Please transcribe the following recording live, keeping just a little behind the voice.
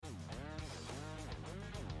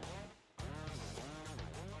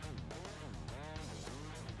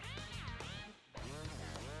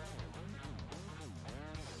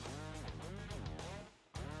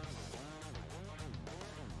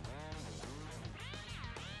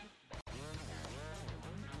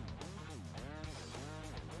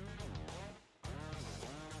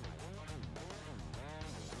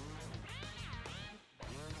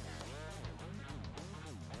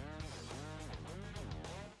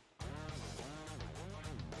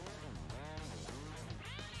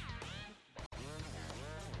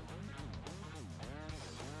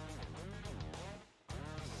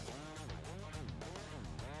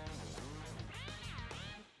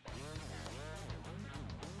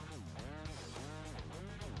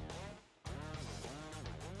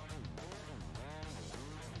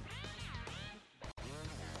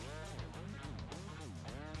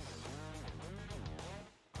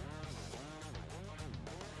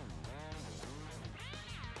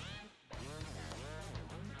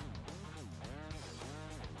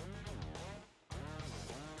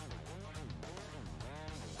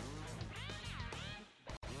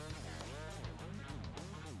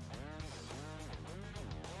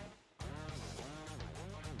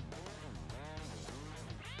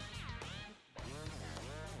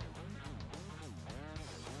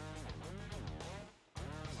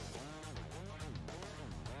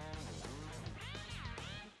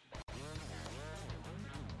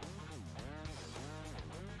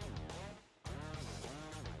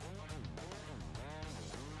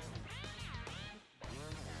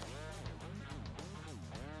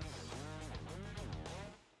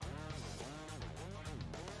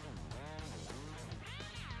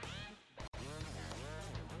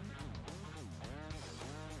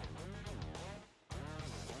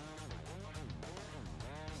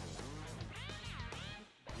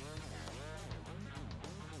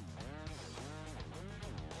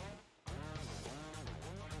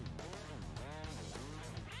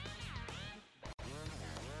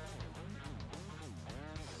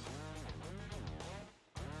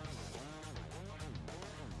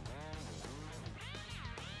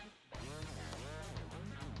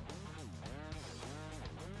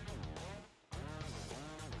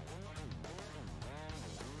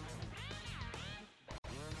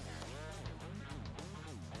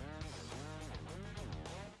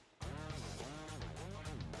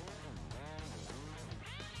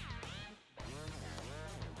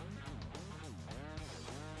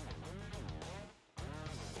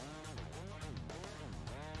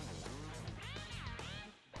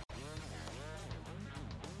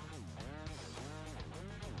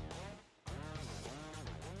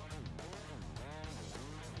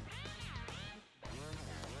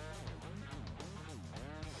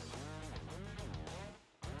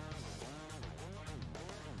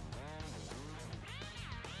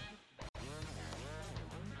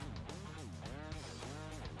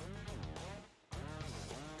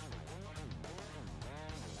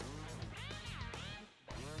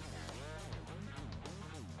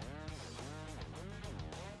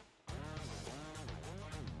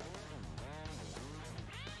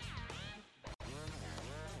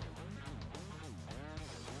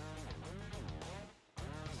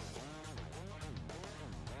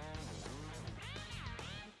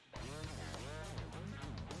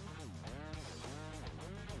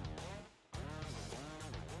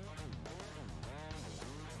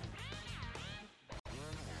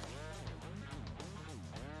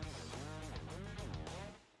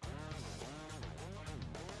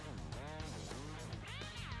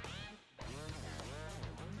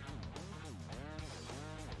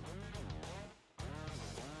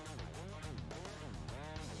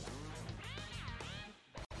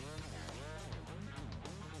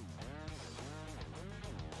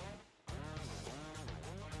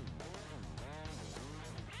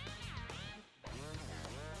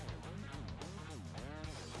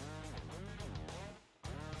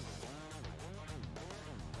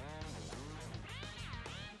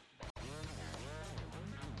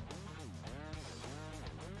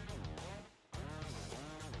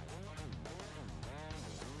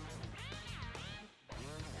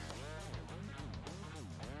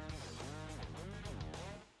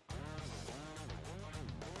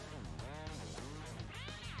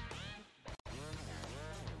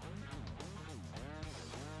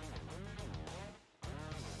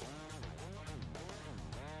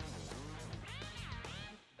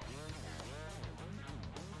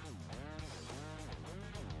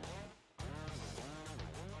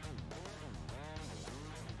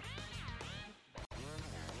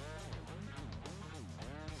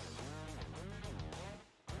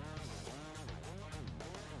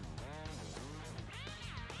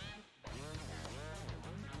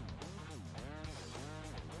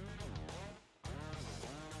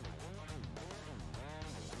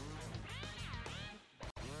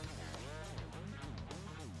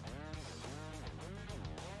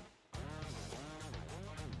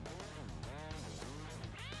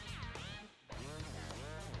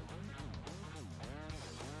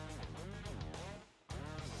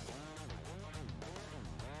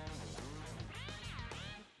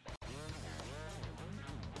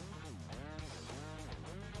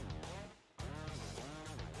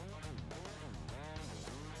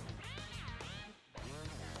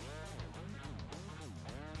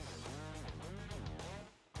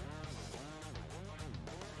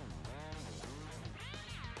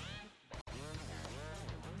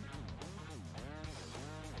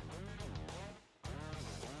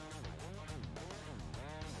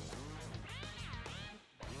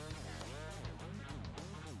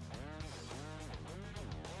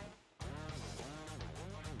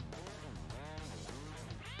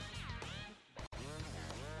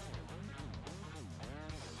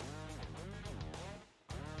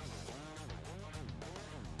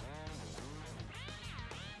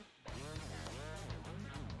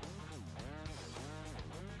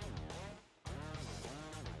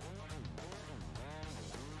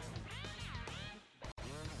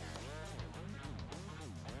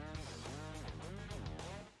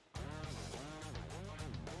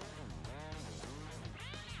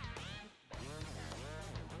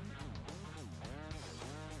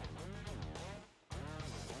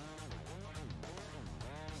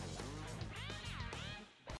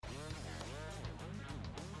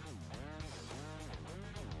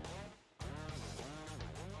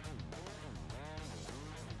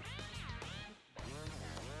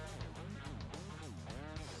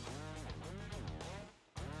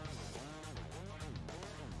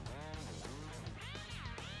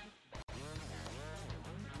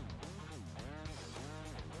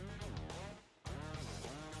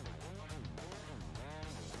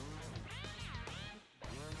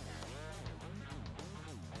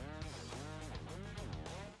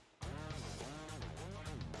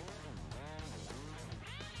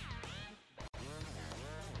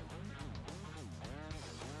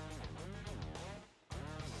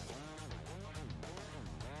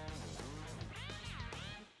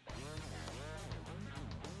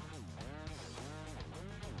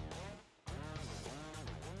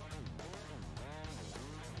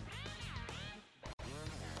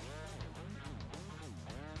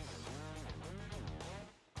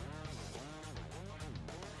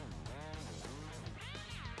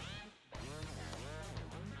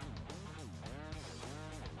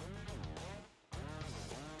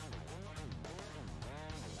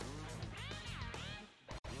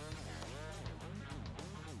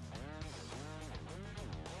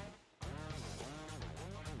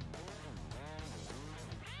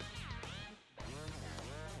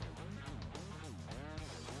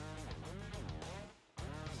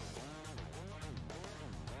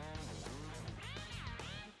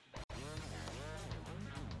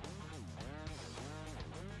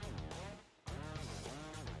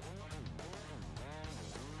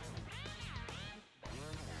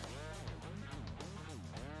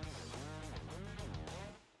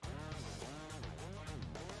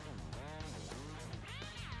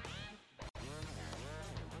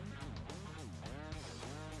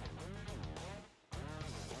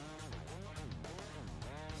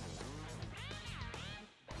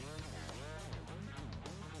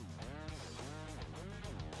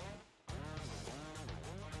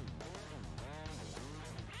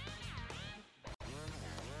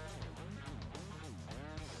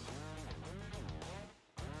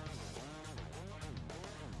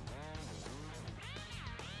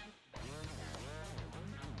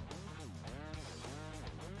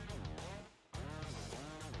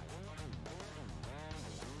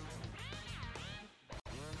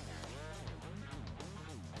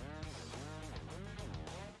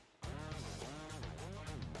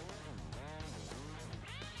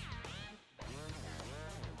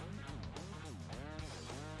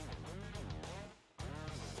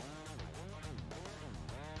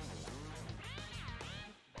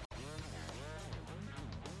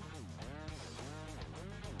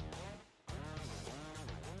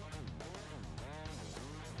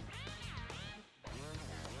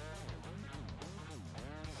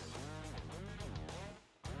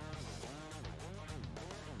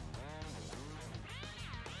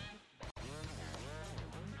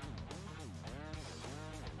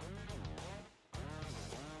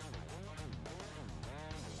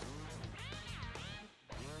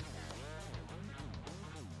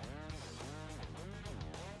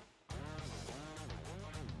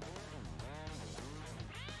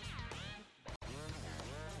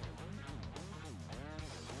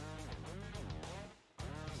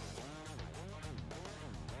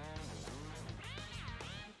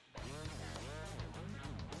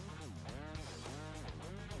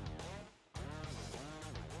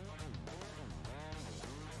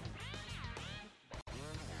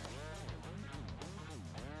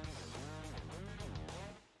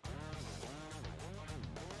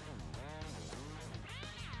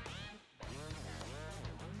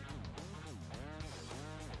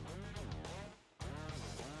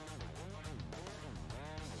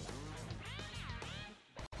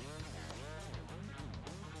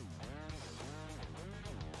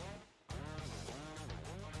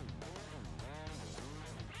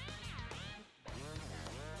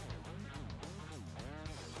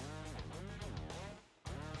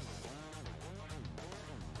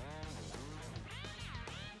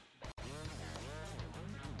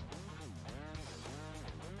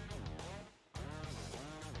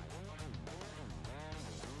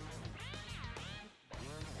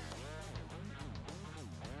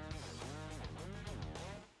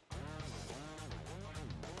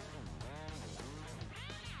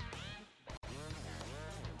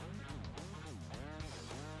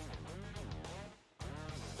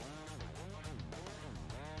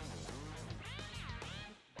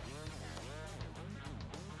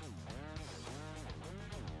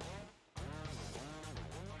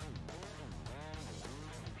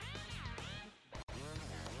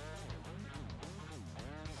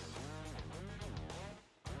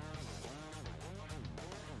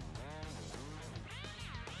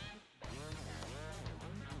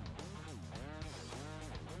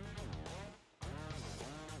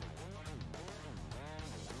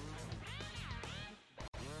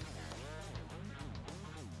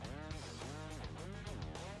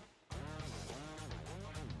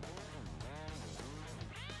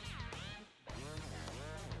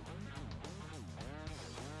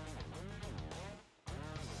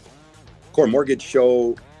Core Mortgage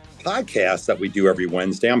Show podcast that we do every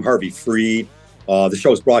Wednesday. I'm Harvey Freed. The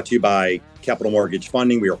show is brought to you by Capital Mortgage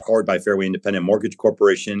Funding. We are powered by Fairway Independent Mortgage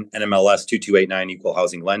Corporation, NMLS 2289 Equal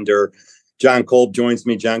Housing Lender. John Kolb joins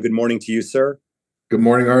me. John, good morning to you, sir. Good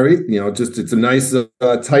morning, Harvey. It's a nice,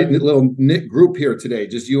 tight-knit little knit group here today.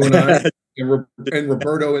 Just you and I and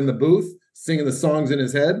Roberto in the booth singing the songs in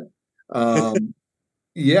his head.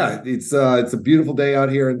 It's a beautiful day out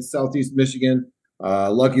here in Southeast Michigan.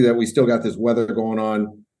 Lucky that we still got this weather going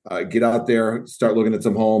on. Get out there, start looking at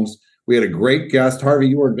some homes. We had a great guest. Harvey,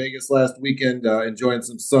 you were in Vegas last weekend enjoying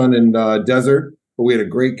some sun and desert. But we had a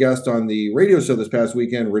great guest on the radio show this past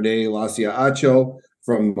weekend, Renee Lacia-Acho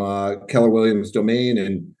from Keller Williams Domain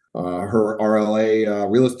and her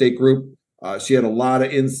RLA real estate group. She had a lot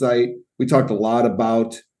of insight. We talked a lot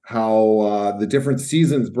about how the different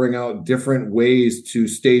seasons bring out different ways to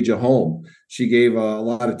stage a home. She gave a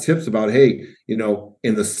lot of tips about, hey, in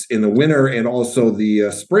the winter and also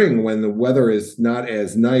the spring, when the weather is not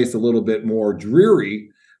as nice, a little bit more dreary,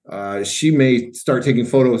 she may start taking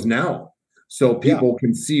photos now, so people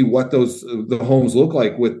can see what the homes look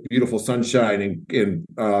like with beautiful sunshine and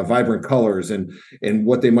vibrant colors and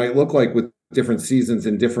what they might look like with different seasons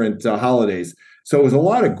and different holidays. So it was a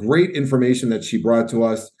lot of great information that she brought to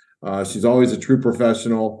us. She's always a true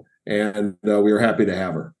professional, and we were happy to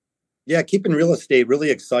have her. Yeah, keeping real estate really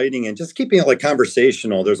exciting and just keeping it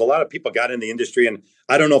conversational. There's a lot of people got in the industry, and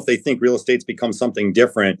I don't know if they think real estate's become something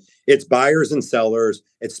different. It's buyers and sellers.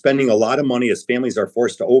 It's spending a lot of money as families are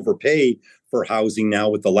forced to overpay for housing now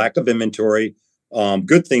with the lack of inventory.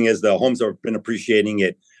 Good thing is the homes have been appreciating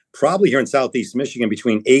it probably here in Southeast Michigan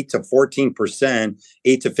between 8 to 14%,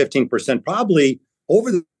 8 to 15%, probably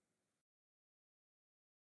over the.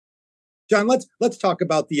 John, let's talk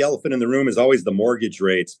about the elephant in the room, as always, the mortgage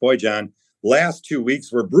rates. Boy, John, last 2 weeks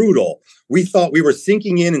were brutal. We thought we were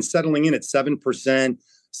sinking in and settling in at 7%.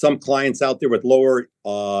 Some clients out there with lower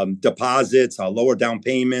deposits, lower down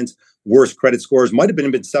payments, worse credit scores, might have been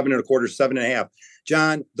 7.25%, 7.5%.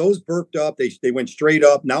 John, those burped up. They went straight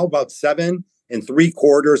up. Now about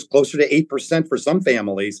 7.75%, closer to 8% for some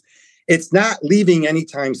families. It's not leaving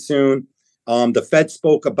anytime soon. The Fed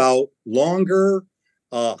spoke about longer.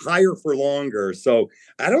 Higher for longer. So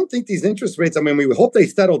I don't think these interest rates, we hope they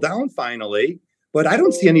settle down finally, but I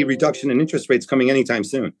don't see any reduction in interest rates coming anytime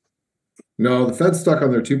soon. No, the Fed's stuck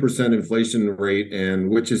on their 2% inflation rate, and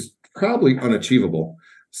which is probably unachievable.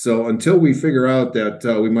 So until we figure out that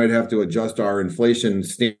we might have to adjust our inflation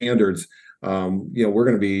standards, we're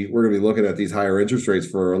going to be looking at these higher interest rates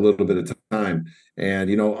for a little bit of time. And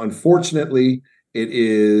unfortunately, it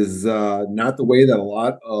is not the way that a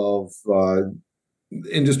lot of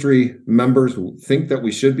industry members think that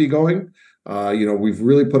we should be going. We've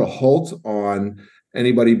really put a halt on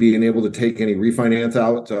anybody being able to take any refinance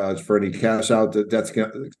out for any cash out, debts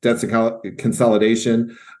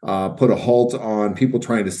consolidation, put a halt on people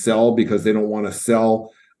trying to sell because they don't want to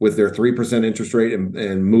sell with their 3% interest rate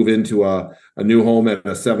and move into a new home at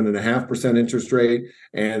a 7.5% interest rate.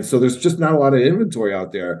 And so there's just not a lot of inventory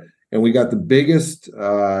out there. And we got the biggest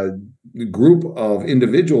group of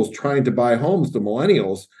individuals trying to buy homes, the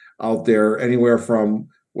millennials out there, anywhere from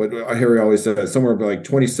what Harry always says, somewhere like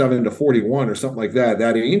 27 to 41 or something like that.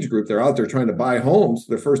 That age group, they're out there trying to buy homes.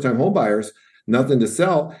 They're first-time home buyers, nothing to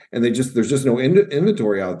sell, and there's just no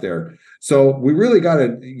inventory out there. So we really got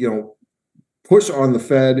to push on the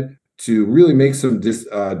Fed to really make some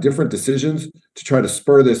different decisions to try to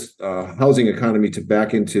spur this housing economy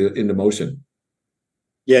back into motion.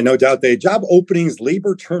 Yeah, no doubt. The job openings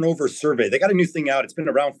labor turnover survey, they got a new thing out. It's been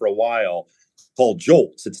around for a while called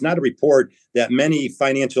JOLTS. It's not a report that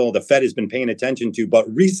the Fed has been paying attention to, but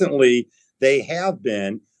recently they have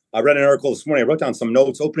been. I read an article this morning. I wrote down some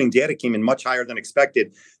notes. Opening data came in much higher than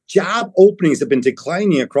expected. Job openings have been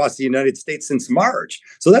declining across the United States since March.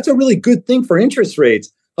 So that's a really good thing for interest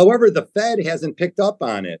rates. However, the Fed hasn't picked up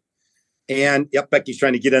on it. And Becky's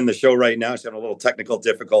trying to get in the show right now. She's having a little technical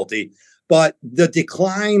difficulty. But the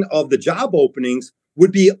decline of the job openings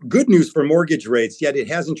would be good news for mortgage rates, yet it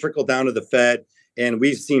hasn't trickled down to the Fed. And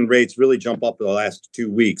we've seen rates really jump up in the last 2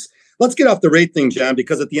 weeks. Let's get off the rate thing, John,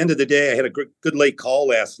 because at the end of the day, I had a good late call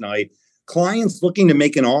last night. Clients looking to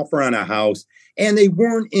make an offer on a house, and they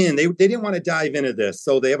weren't in. They didn't want to dive into this.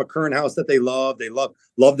 So they have a current house that they love. They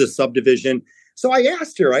love the subdivision. So I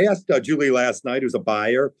asked Julie last night, who's a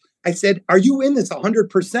buyer. I said, are you in this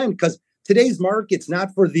 100%? Because today's market's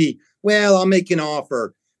not for I'll make an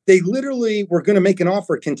offer. They literally were going to make an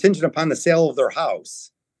offer contingent upon the sale of their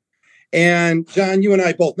house. And John, you and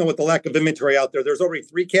I both know with the lack of inventory out there, there's already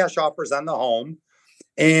 3 cash offers on the home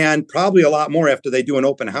and probably a lot more after they do an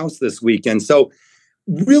open house this weekend. So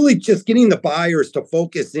really just getting the buyers to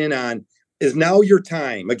focus in on, is now your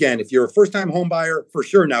time. Again, if you're a first-time home buyer, for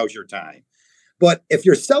sure now's your time. But if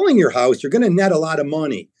you're selling your house, you're going to net a lot of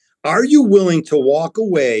money. Are you willing to walk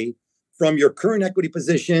away from your current equity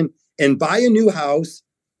position and buy a new house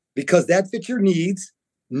because that fits your needs,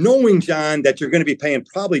 knowing, John, that you're going to be paying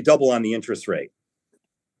probably double on the interest rate?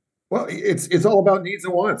 Well, it's all about needs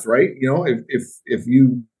and wants, right? If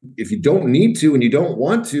you don't need to and you don't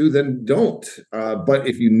want to, then don't. But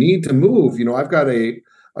if you need to move, I've got a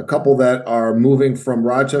couple that are moving from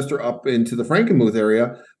Rochester up into the Frankenmuth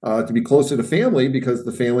area to be closer to family because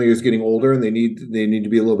the family is getting older and they need to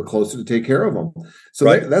be a little bit closer to take care of them. So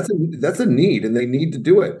right. That's a need, and they need to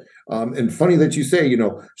do it. And funny that you say,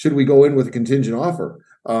 should we go in with a contingent offer?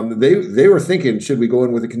 They were thinking, should we go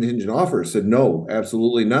in with a contingent offer? Said no,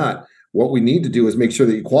 absolutely not. What we need to do is make sure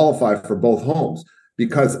that you qualify for both homes,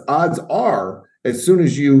 because odds are, as soon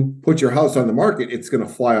as you put your house on the market, it's going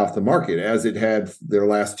to fly off the market, as it had their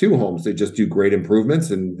last two homes. They just do great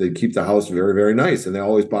improvements and they keep the house very, very nice, and they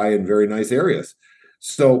always buy in very nice areas.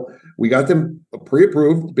 So we got them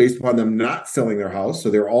pre-approved based upon them not selling their house. So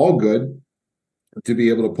they're all good to be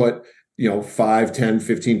able to put 5, 10,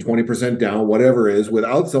 15, 20% down, whatever it is,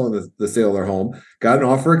 without selling the sale of their home. Got an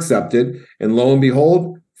offer accepted, and lo and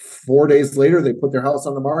behold, 4 days later, they put their house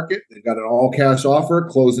on the market. They got an all cash offer,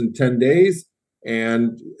 close in 10 days,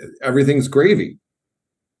 and everything's gravy.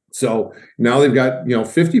 So now they've got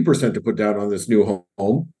 50% to put down on this new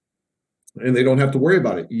home, and they don't have to worry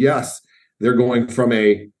about it. Yes, they're going from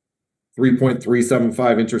a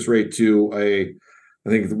 3.375 interest rate to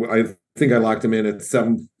I think I locked them in at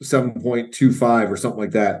 7.25 or something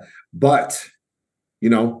like that. But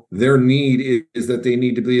their need is that they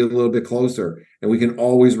need to be a little bit closer, and we can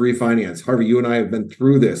always refinance. Harvey, you and I have been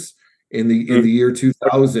through this in the year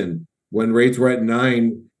 2000 when rates were at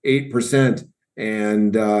 8%,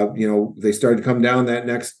 and they started to come down that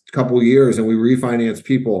next couple of years, and we refinance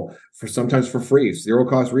people sometimes for free, zero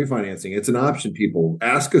cost refinancing. It's an option. People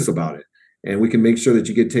ask us about it, and we can make sure that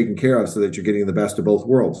you get taken care of so that you're getting the best of both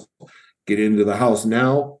worlds. Get into the house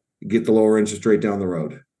now, get the lower interest rate down the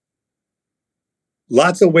road.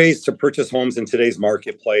 Lots of ways to purchase homes in today's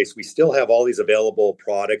marketplace. We still have all these available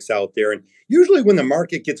products out there. And usually when the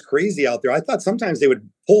market gets crazy out there, I thought sometimes they would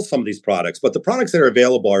pull some of these products. But the products that are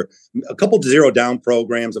available are a couple of zero down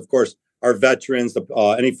programs. Of course, our veterans,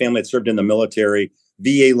 any family that served in the military,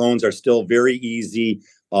 VA loans are still very easy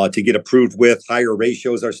to get approved with. Higher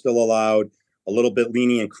ratios are still allowed. A little bit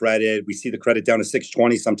lenient credit. We see the credit down to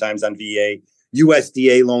 620 sometimes on VA.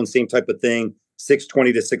 USDA loans, same type of thing.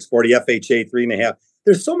 620 to 640, FHA 3.5.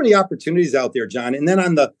 There's so many opportunities out there, John. And then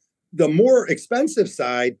on the more expensive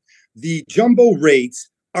side, the jumbo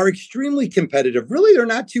rates are extremely competitive. Really, they're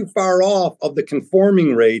not too far off of the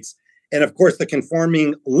conforming rates. And of course, the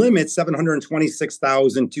conforming limit,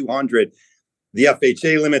 $726,200. The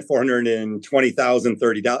FHA limit,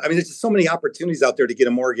 $420,030. I mean, there's just so many opportunities out there to get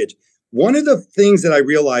a mortgage. One of the things that I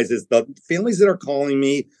realize is the families that are calling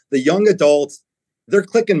me, the young adults, they're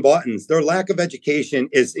clicking buttons. Their lack of education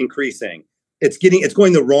is increasing. It's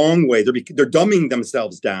going the wrong way. They're dumbing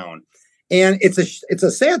themselves down. And it's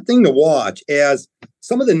a sad thing to watch as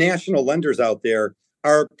some of the national lenders out there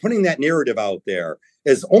are putting that narrative out there.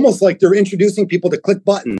 It's almost like they're introducing people to click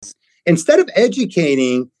buttons instead of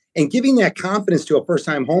educating and giving that confidence to a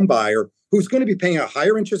first-time home buyer who's going to be paying a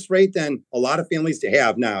higher interest rate than a lot of families to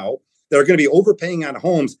have now, that are going to be overpaying on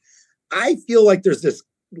homes. I feel like there's this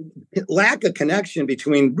lack of connection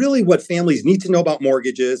between really what families need to know about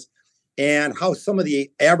mortgages and how some of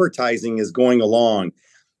the advertising is going along.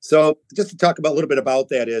 So just to talk about a little bit about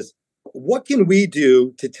that is, what can we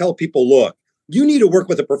do to tell people, look, you need to work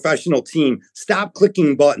with a professional team. Stop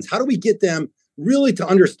clicking buttons. How do we get them really to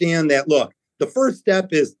understand that, look, the first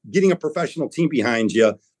step is getting a professional team behind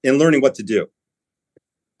you and learning what to do?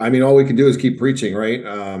 I mean, all we can do is keep preaching, right?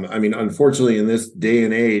 Unfortunately, in this day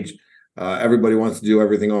and age, everybody wants to do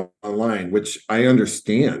everything online, which I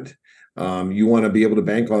understand. You want to be able to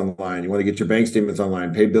bank online. You want to get your bank statements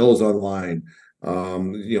online, pay bills online,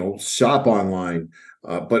 shop online.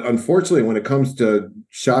 But unfortunately, when it comes to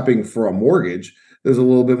shopping for a mortgage, there's a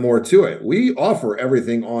little bit more to it. We offer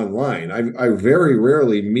everything online. I very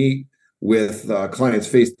rarely meet with clients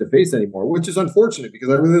face-to-face anymore, which is unfortunate because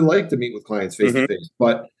I really like to meet with clients face-to-face.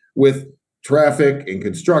 But with traffic and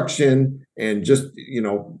construction and just,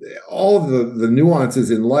 all of the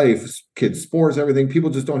nuances in life, kids, sports, everything,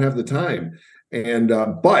 people just don't have the time. And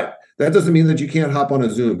but that doesn't mean that you can't hop on a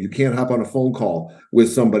Zoom. You can't hop on a phone call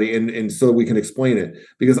with somebody and so we can explain it,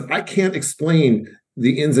 because I can't explain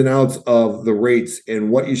the ins and outs of the rates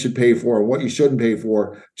and what you should pay for and what you shouldn't pay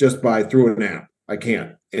for just through an app. I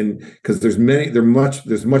can't. And because there's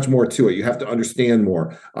much more to it. You have to understand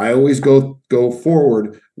more. I always go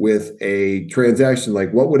forward with a transaction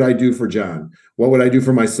like, what would I do for John? What would I do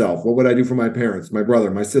for myself? What would I do for my parents, my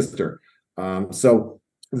brother, my sister? So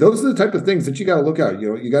those are the type of things that you got to look at.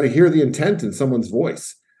 You got to hear the intent in someone's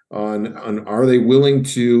voice on are they willing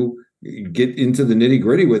to get into the nitty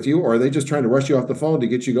gritty with you, or are they just trying to rush you off the phone to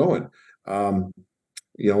get you going?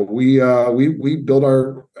 We build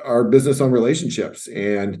our business on relationships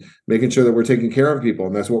and making sure that we're taking care of people,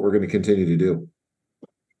 and that's what we're going to continue to do.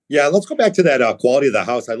 Yeah, let's go back to that quality of the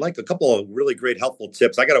house. I like a couple of really great helpful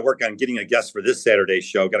tips. I got to work on getting a guest for this Saturday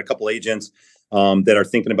show. Got a couple agents that are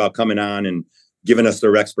thinking about coming on and giving us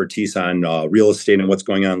their expertise on real estate and what's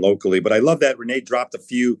going on locally. But I love that Renee dropped a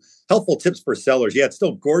few helpful tips for sellers. Yeah, it's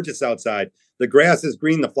still gorgeous outside. The grass is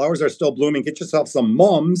green. The flowers are still blooming. Get yourself some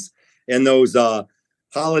mums and those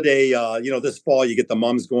holiday, this fall, you get the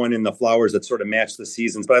mums going in the flowers that sort of match the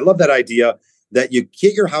seasons. But I love that idea that you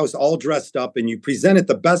get your house all dressed up and you present it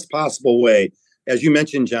the best possible way. As you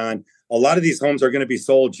mentioned, John, a lot of these homes are going to be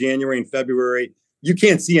sold January and February. You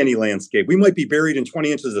can't see any landscape. We might be buried in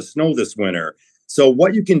 20 inches of snow this winter. So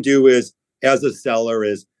what you can do is, as a seller,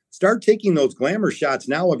 is start taking those glamour shots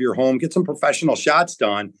now of your home. Get some professional shots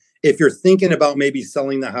done if you're thinking about maybe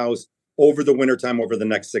selling the house over the wintertime, over the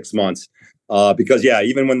next 6 months. Because,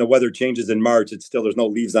 even when the weather changes in March, there's no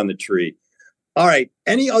leaves on the tree. All right.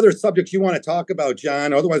 Any other subjects you want to talk about,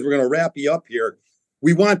 John? Otherwise, we're going to wrap you up here.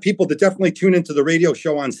 We want people to definitely tune into the radio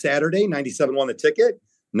show on Saturday, 97.1 The Ticket,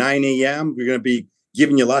 9 a.m. We're going to be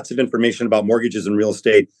giving you lots of information about mortgages and real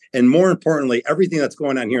estate. And more importantly, everything that's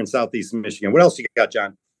going on here in Southeast Michigan. What else you got,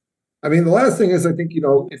 John? I mean, the last thing is, I think,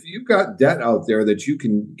 if you've got debt out there that you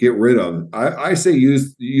can get rid of, I say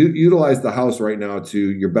utilize the house right now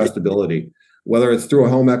to your best ability, whether it's through a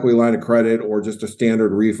home equity line of credit or just a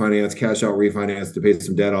standard refinance, cash out refinance to pay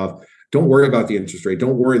some debt off. Don't worry about the interest rate.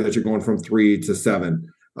 Don't worry that you're going from 3 to 7.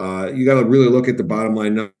 You got to really look at the bottom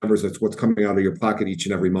line numbers. That's what's coming out of your pocket each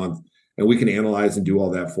and every month. And we can analyze and do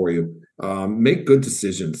all that for you. Make good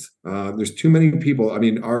decisions. There's too many people. I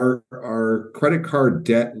mean, our credit card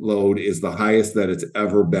debt load is the highest that it's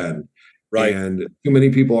ever been. Right. And too many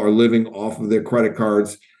people are living off of their credit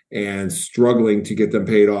cards and struggling to get them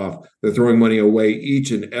paid off. They're throwing money away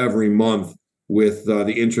each and every month with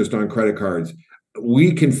the interest on credit cards.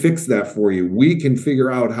 We can fix that for you. We can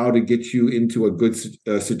figure out how to get you into a good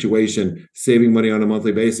situation, saving money on a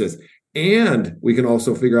monthly basis. And we can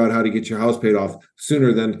also figure out how to get your house paid off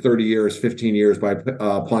sooner than 30 years, 15 years by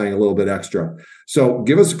applying a little bit extra. So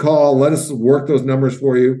give us a call. Let us work those numbers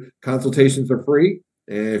for you. Consultations are free.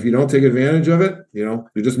 And if you don't take advantage of it, you're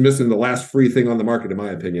just missing the last free thing on the market, in my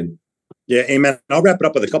opinion. Yeah, amen. I'll wrap it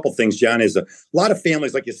up with a couple things, John. Is a lot of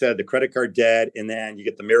families, like you said, the credit card debt, and then you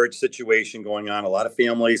get the marriage situation going on. A lot of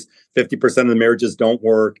families, 50% of the marriages don't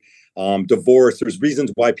work. Divorce, there's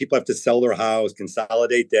reasons why people have to sell their house,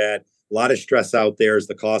 consolidate debt. A lot of stress out there as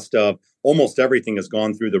the cost of almost everything has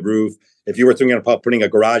gone through the roof. If you were thinking about putting a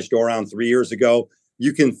garage door on 3 years ago,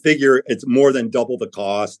 you can figure it's more than double the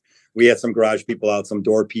cost. We had some garage people out, some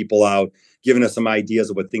door people out, giving us some ideas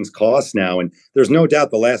of what things cost now. And there's no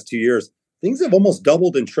doubt the last 2 years, things have almost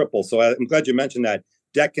doubled and tripled. So I'm glad you mentioned that.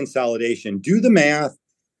 Debt consolidation, do the math.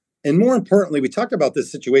 And more importantly, we talked about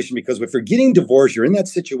this situation because if you're getting divorced, you're in that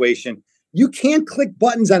situation, you can't click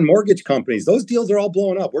buttons on mortgage companies. Those deals are all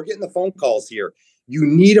blowing up. We're getting the phone calls here. You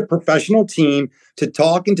need a professional team to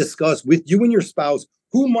talk and discuss with you and your spouse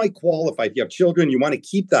who might qualify. If you have children, you want to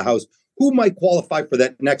keep the house, who might qualify for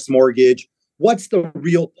that next mortgage? What's the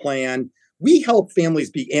real plan? We help families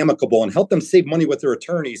be amicable and help them save money with their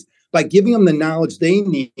attorneys by giving them the knowledge they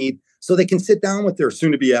need so they can sit down with their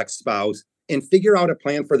soon-to-be ex-spouse and figure out a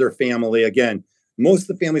plan for their family. Again, most of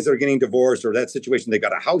the families that are getting divorced or that situation, they've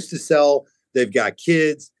got a house to sell, they've got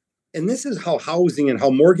kids. And this is how housing and how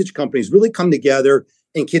mortgage companies really come together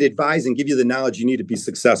and can advise and give you the knowledge you need to be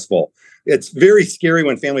successful. It's very scary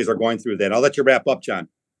when families are going through that. I'll let you wrap up, John.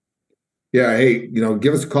 Yeah. Hey,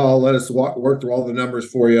 give us a call. Let us work through all the numbers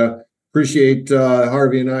for you. Appreciate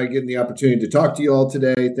Harvey and I getting the opportunity to talk to you all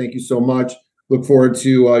today. Thank you so much. Look forward to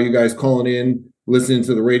you guys calling in, listening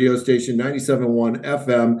to the radio station, 97.1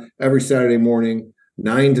 FM, every Saturday morning,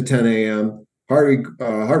 9 to 10 a.m.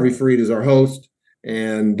 Harvey Freed is our host,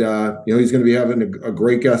 and he's going to be having a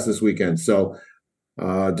great guest this weekend. So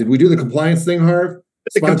did we do the compliance thing, Harv?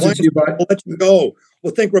 Sponsored to you by- We'll let you go.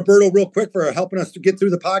 We'll thank Roberto real quick for helping us to get through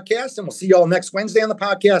the podcast, and we'll see you all next Wednesday on the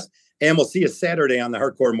podcast, and we'll see you Saturday on the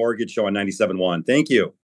Hardcore Mortgage Show on 97.1. Thank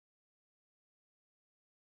you.